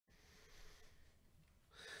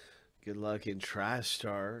Good luck in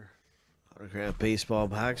Tristar autograph baseball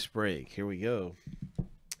box break. Here we go.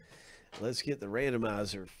 Let's get the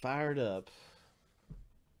randomizer fired up.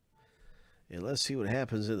 And let's see what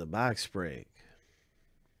happens in the box break.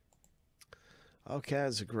 All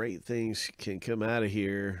kinds of great things can come out of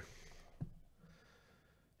here.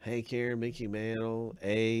 Hey, Karen, Mickey Mantle,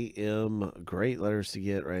 A.M. Great letters to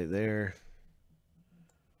get right there.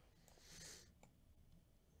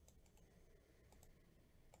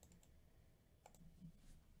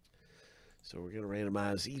 So we're going to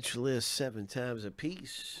randomize each list 7 times a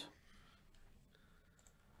piece.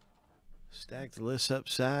 Stack the lists up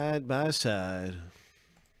side by side.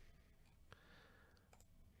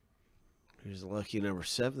 Here's the lucky number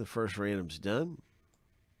 7. The first random's done.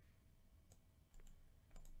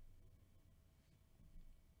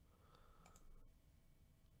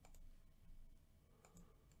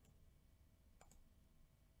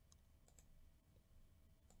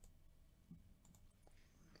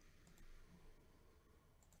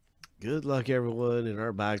 Good luck, everyone, in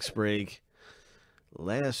our box break.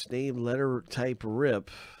 Last name letter type rip.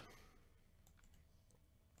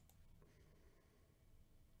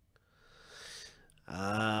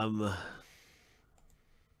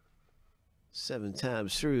 Seven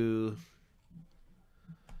times through.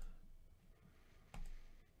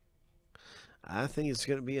 I think it's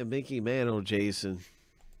going to be a Mickey Mantle, Jason.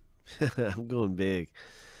 I'm going big.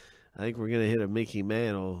 I think we're going to hit a Mickey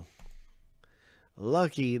Mantle.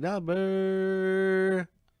 Lucky number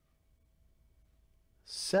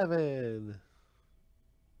 7.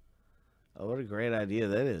 Oh, what a great idea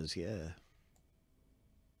that is, yeah.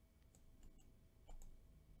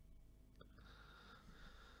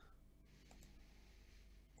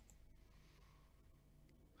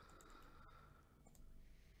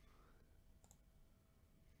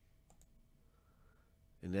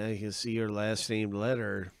 And now you can see your last name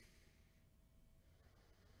letter.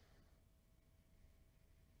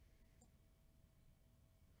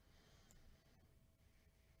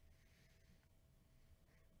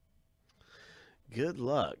 Good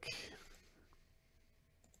luck.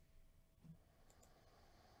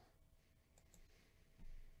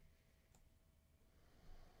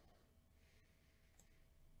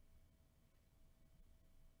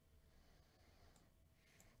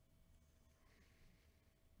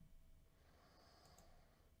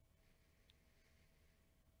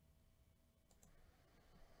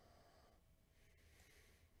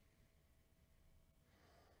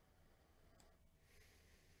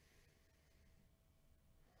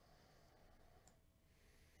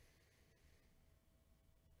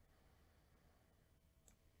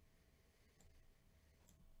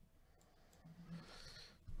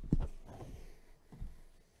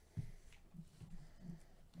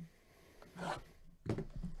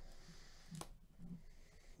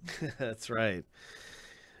 That's right.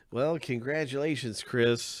 Well, congratulations,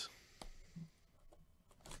 Chris.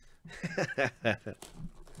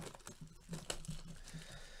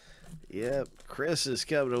 Yep, Chris is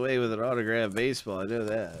coming away with an autographed baseball. I know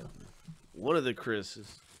that. One of the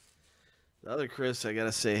Chris's. The other Chris, I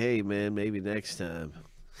gotta say, hey man, maybe next time.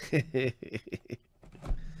 It's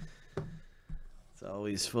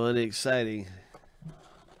always fun and exciting.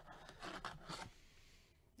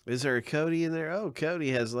 Is there a Cody in there? Oh, Cody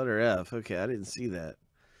has letter F. Okay, I didn't see that.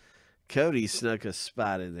 Cody snuck a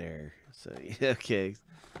spot in there. So, okay.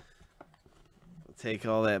 I'll take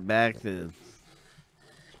all that back then.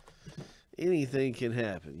 Anything can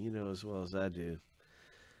happen, you know as well as I do.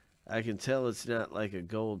 I can tell it's not like a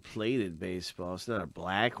gold-plated baseball. It's not a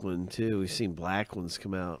black one, too. We've seen black ones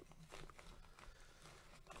come out.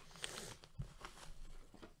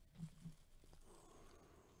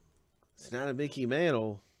 It's not a Mickey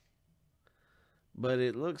Mantle, but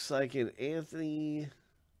it looks like an Anthony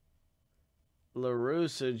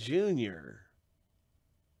LaRussa Jr.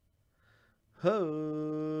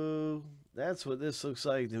 Ho! That's what this looks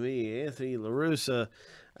like to me. Anthony LaRussa.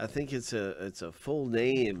 I think it's a full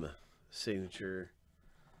name signature.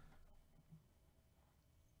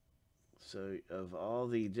 So of all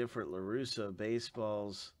the different LaRussa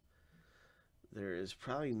baseballs, there is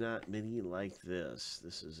probably not many like this.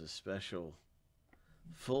 This is a special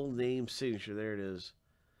full name signature. There it is.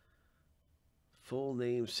 Full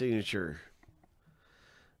name signature.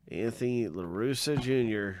 Anthony LaRussa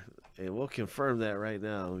Jr. And we'll confirm that right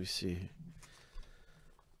now. Let me see.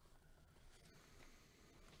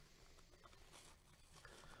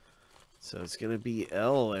 So it's going to be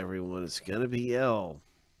L, everyone. It's going to be L.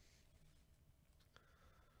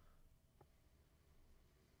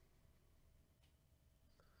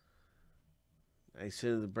 I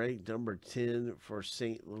said the break number 10 for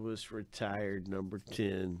St. Louis retired number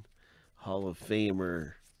 10. Hall of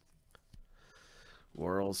Famer,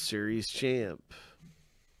 World Series champ.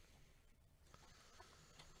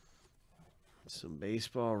 Some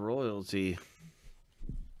baseball royalty.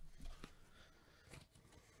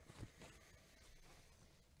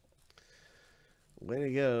 Way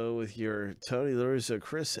to go with your Tony La Russa,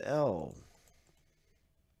 Chris L.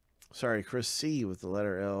 Sorry, Chris C with the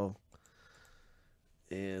letter L.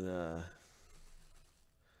 And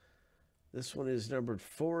this one is numbered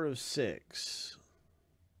 4 of 6.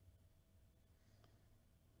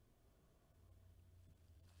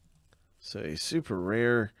 So a super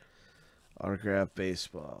rare autograph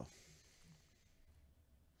baseball.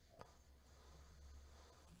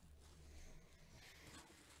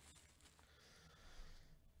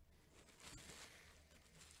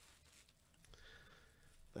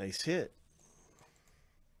 Nice hit.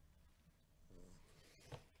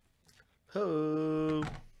 Hope.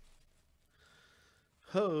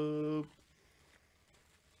 Hope.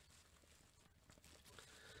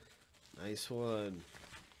 Nice one.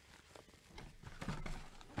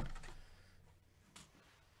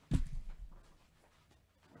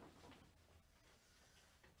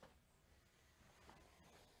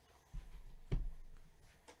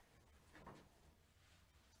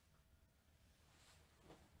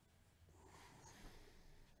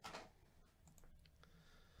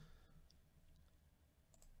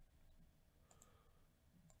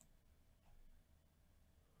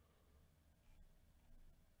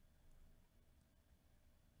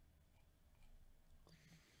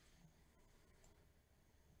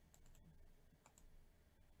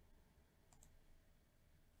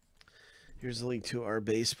 Here's a link to our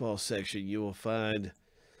baseball section. You will find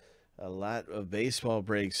a lot of baseball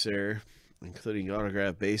breaks there, including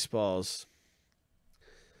autographed baseballs.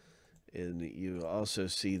 And you also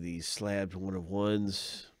see the slabbed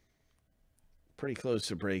 1/1s. Pretty close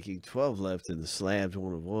to breaking. 12 left in the slabbed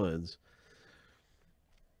 1/1s.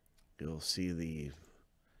 You'll see the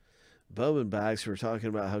Bowman box. We're talking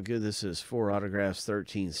about how good this is. 4 autographs,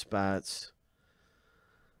 13 spots.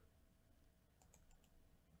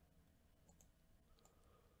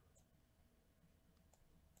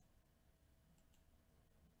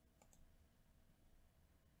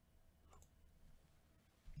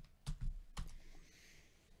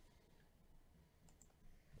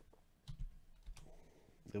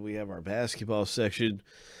 Then we have our basketball section,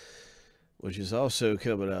 which is also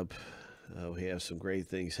coming up. We have some great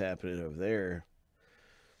things happening over there.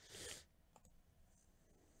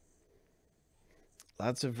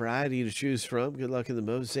 Lots of variety to choose from. Good luck in the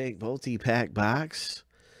Mosaic multi-pack box.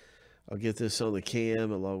 I'll get this on the cam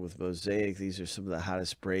along with Mosaic. These are some of the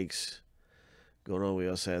hottest breaks going on. We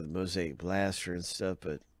also have the Mosaic Blaster and stuff,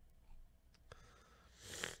 but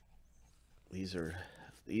these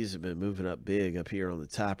have been moving up big up here on the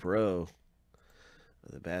top row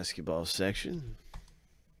of the basketball section.